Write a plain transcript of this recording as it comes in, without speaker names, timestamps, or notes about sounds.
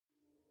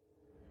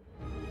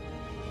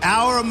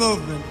Our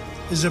movement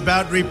is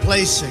about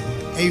replacing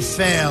a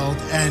failed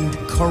and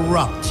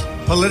corrupt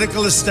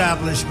political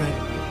establishment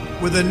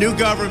with a new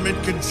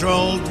government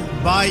controlled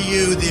by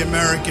you, the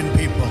American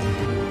people.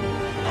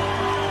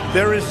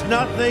 There is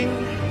nothing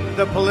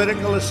the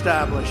political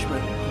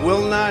establishment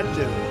will not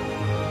do,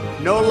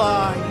 no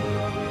lie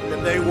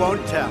that they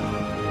won't tell,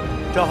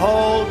 to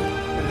hold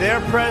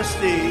their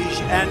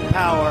prestige and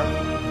power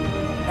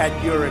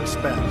at your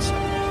expense.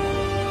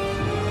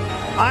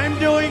 I'm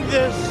doing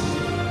this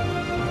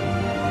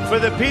for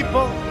the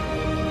people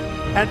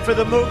and for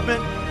the movement,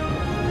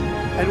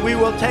 and we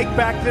will take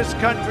back this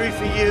country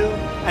for you,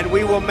 and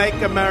we will make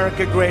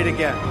America great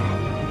again.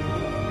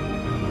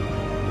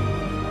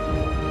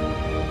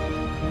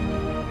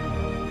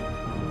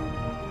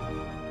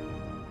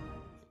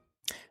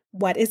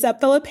 What is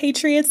up, fellow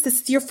patriots?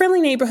 This is your friendly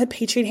neighborhood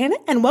patriot, Hannah,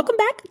 and welcome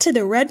back to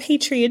the Red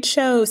Patriot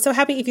Show. So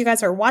happy if you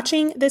guys are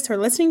watching this or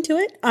listening to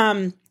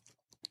it.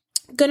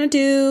 Gonna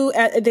do,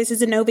 this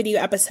is a no video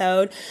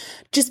episode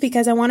just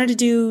because I wanted to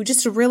do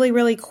just a really,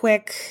 really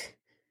quick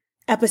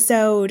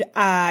episode.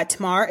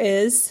 Tomorrow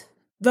is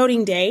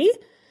voting day,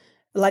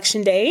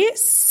 election day.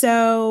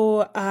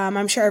 So,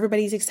 I'm sure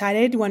everybody's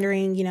excited,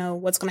 wondering,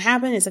 what's going to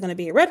happen. Is it going to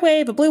be a red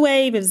wave, a blue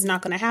wave? If it's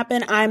not going to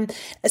happen,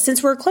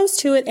 since we're close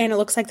to it and it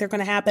looks like they're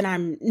going to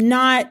happen,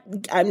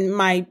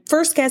 my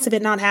first guess of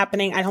it not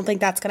happening, I don't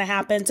think that's going to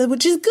happen. So,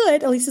 which is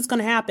good. At least it's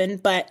going to happen,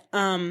 but,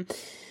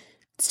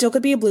 still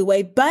could be a blue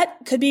wave, but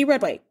could be a red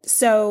wave.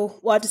 So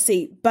we'll have to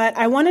see. But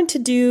I wanted to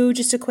do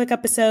just a quick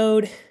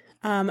episode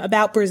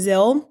about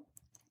Brazil,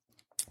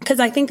 because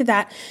I think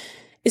that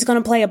is going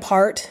to play a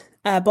part.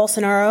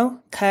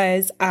 Bolsonaro,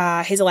 because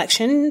the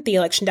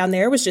election down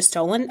there was just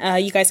stolen.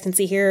 You guys can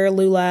see here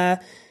Lula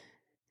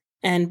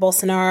and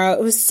Bolsonaro.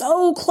 It was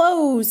so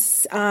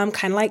close, kind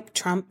of like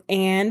Trump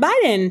and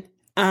Biden.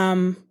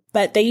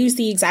 But they use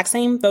the exact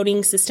same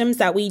voting systems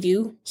that we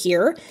do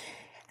here.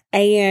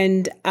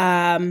 And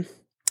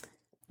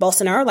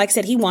Bolsonaro, like I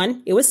said, he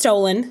won. It was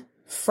stolen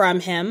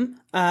from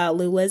him.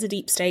 Lula is a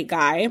deep state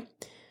guy.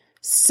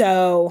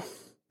 So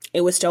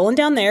it was stolen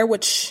down there,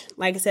 which,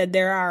 like I said,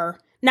 there are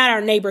not our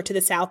neighbor to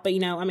the south, but,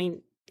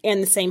 in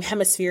the same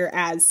hemisphere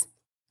as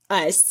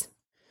us.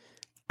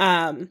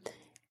 And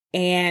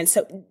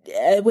so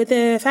with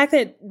the fact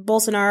that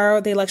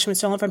Bolsonaro, the election was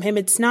stolen from him,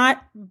 it's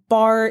not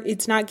boding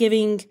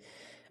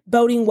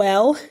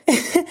well,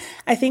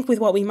 I think, with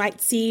what we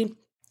might see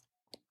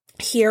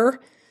here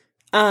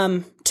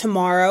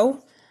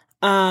tomorrow.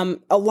 A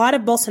lot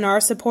of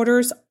Bolsonaro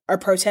supporters are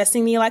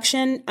protesting the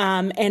election.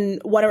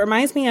 And what it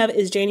reminds me of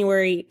is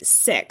January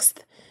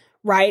 6th,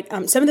 right?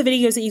 Some of the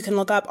videos that you can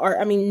look up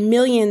are,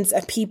 millions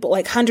of people,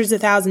 like hundreds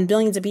of thousands,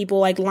 billions of people,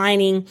 like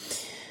lining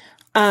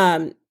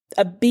a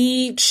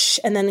beach,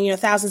 and then,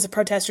 thousands of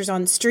protesters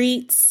on the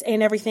streets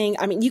and everything.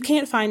 You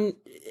can't find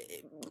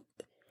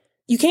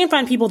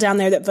people down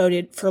there that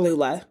voted for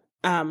Lula.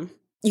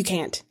 You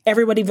can't.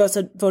 Everybody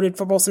voted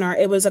for Bolsonaro.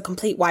 It was a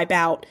complete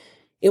wipeout.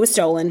 It was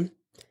stolen.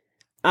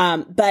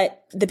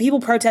 But the people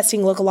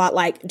protesting look a lot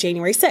like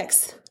January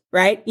 6th,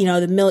 right?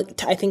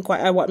 I think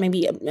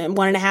maybe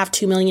 1.5,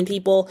 2 million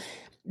people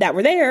that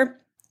were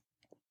there,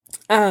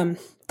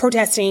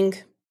 protesting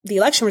the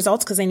election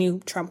results because they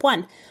knew Trump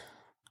won.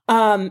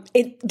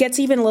 It gets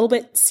even a little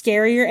bit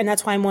scarier, and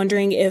that's why I'm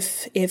wondering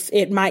if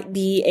it might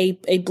be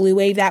a blue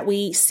wave that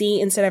we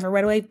see instead of a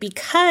red wave,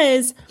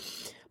 because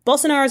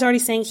Bolsonaro is already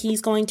saying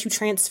he's going to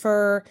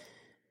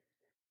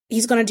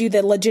do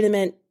the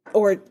legitimate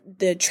or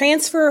the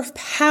transfer of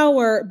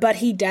power, but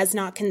he does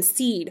not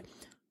concede.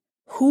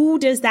 Who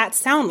does that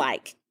sound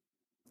like?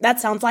 That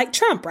sounds like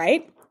Trump,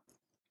 right?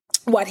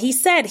 What he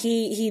said,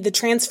 the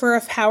transfer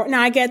of power.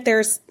 Now, I get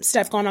there's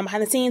stuff going on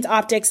behind the scenes,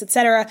 optics,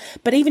 etc.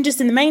 But even just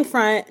in the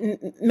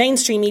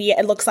mainstream media,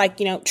 it looks like,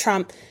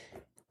 Trump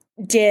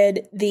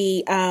did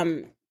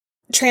the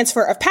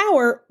transfer of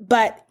power,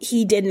 but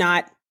he did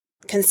not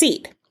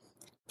concede.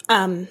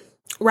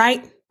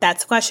 Right?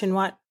 That's the question.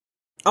 What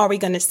are we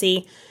going to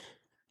see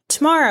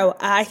tomorrow?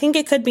 I think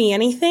it could be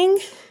anything.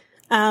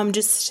 We're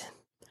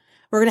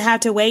going to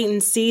have to wait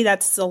and see.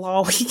 That's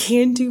all we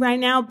can do right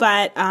now.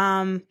 But,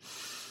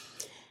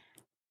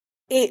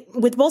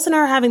 with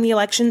Bolsonaro having the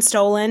election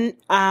stolen,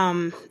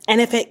 and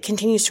if it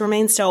continues to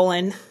remain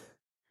stolen,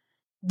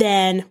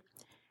 then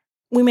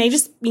we may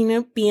just,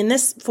 be in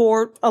this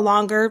for a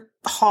longer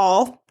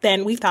haul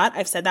than we thought.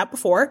 I've said that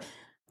before.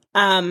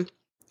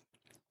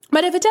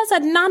 But if it does,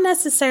 that's not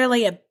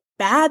necessarily a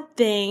bad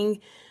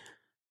thing,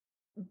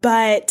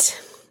 but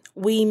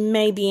we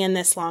may be in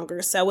this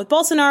longer. So with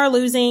Bolsonaro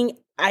losing,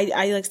 I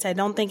like I said, I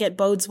don't think it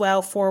bodes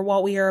well for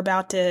what we are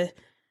about to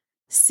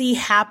see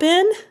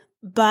happen,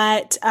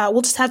 but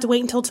we'll just have to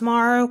wait until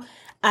tomorrow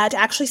to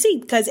actually see,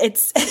 because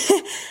it's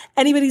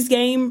anybody's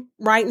game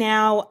right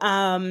now.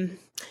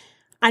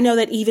 I know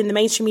that even the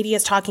mainstream media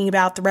is talking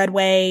about the red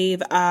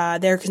wave.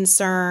 They're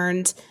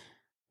concerned.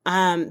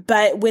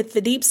 But with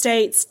the deep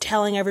states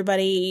telling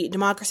everybody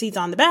democracy's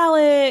on the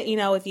ballot,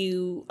 if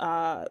you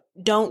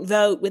don't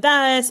vote with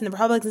us and the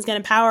Republicans get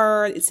in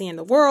power, it's the end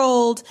of the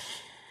world.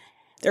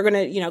 they're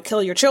going to,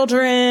 kill your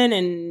children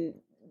and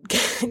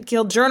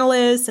kill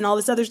journalists and all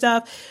this other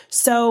stuff.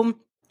 So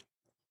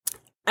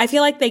I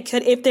feel like they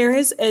could, if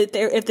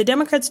the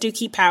Democrats do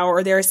keep power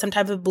or there is some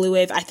type of blue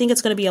wave, I think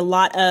it's going to be a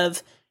lot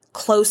of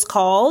close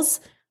calls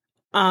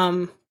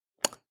in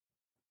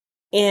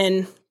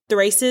the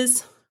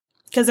races,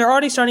 because they're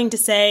already starting to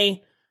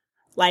say,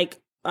 like,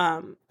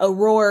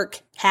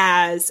 O'Rourke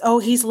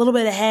he's a little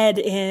bit ahead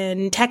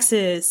in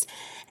Texas,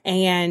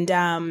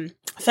 and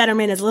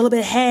Fetterman is a little bit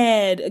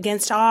ahead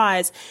against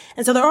Oz.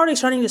 And so they're already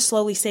starting to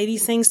slowly say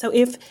these things. So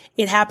if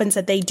it happens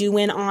that they do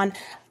win on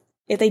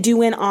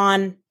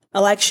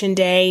election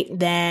day,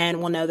 then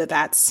we'll know that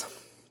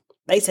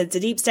they said it's a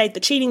deep state, the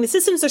cheating, the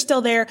systems are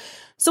still there.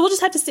 So we'll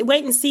just have to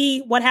wait and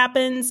see what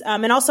happens.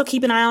 And also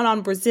keep an eye out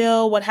on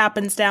Brazil, what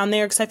happens down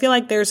there. Because I feel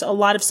like there's a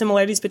lot of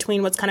similarities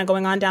between what's kind of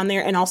going on down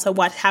there and also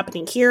what's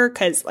happening here.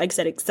 Because like I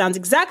said, it sounds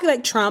exactly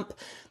like Trump.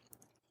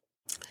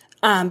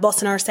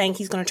 Bolsonaro saying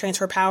he's going to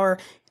transfer power,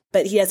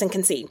 but he doesn't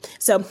concede.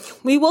 So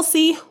we will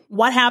see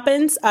what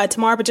happens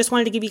tomorrow. But just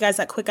wanted to give you guys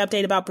that quick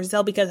update about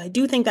Brazil, because I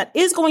do think that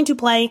is going to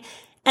play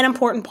an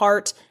important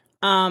part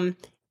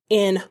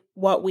in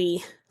what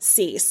we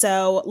see.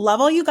 So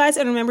love all you guys,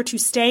 and remember to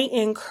stay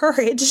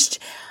encouraged.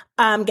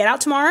 Get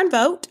out tomorrow and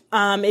vote.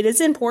 It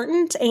is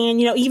important. And,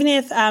 even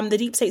if the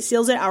deep state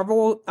seals it, our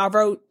vote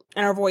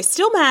and our voice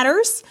still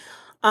matters.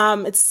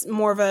 It's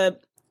more of a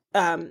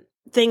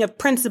thing of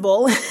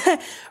principle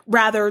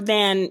rather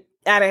than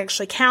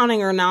actually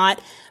counting or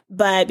not.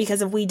 But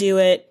because if we do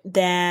it,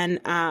 then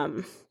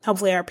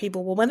hopefully our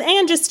people will win.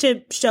 And just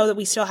to show that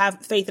we still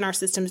have faith in our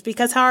systems,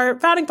 because how our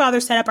founding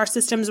fathers set up our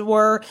systems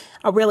were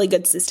a really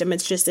good system.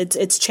 It's just,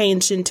 it's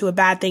changed into a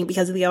bad thing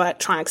because of the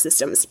electronic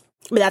systems.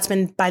 But that's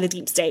been by the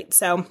deep state.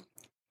 So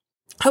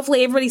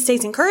hopefully everybody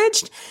stays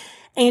encouraged.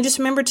 And just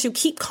remember to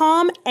keep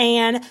calm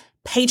and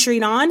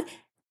Patriot on.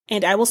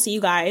 And I will see you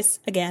guys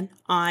again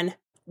on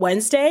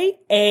Wednesday.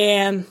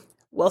 And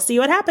we'll see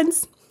what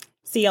happens.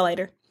 See you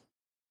later.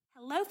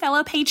 Hello,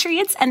 fellow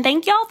Patriots, and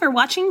thank y'all for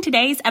watching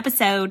today's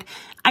episode.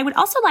 I would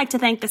also like to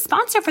thank the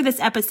sponsor for this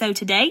episode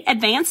today,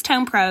 Advanced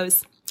Home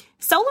Pros.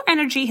 Solar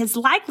energy has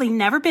likely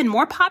never been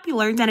more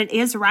popular than it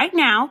is right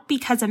now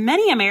because of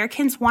many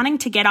Americans wanting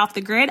to get off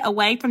the grid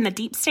away from the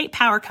deep state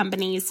power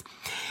companies.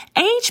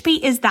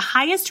 AHP is the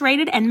highest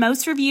rated and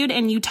most reviewed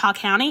in Utah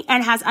County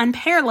and has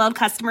unparalleled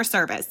customer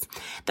service.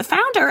 The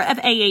founder of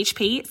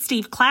AHP,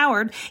 Steve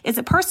Cloward, is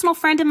a personal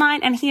friend of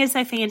mine, and he is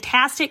a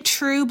fantastic,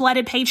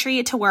 true-blooded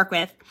patriot to work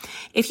with.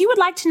 If you would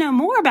like to know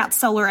more about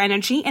solar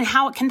energy and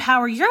how it can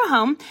power your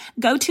home,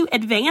 go to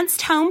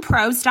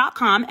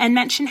advancedhomepros.com and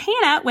mention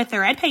Hannah with the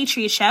Red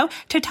Patriot Show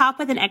to talk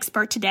with an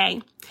expert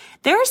today.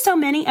 There are so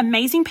many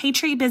amazing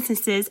Patriot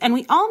businesses, and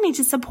we all need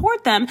to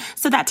support them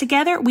so that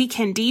together we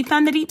can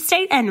defund the deep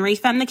state and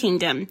refund the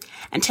kingdom.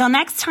 Until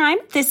next time,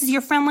 this is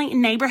your friendly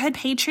neighborhood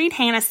Patriot,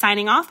 Hannah,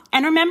 signing off.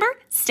 And remember,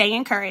 stay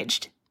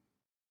encouraged.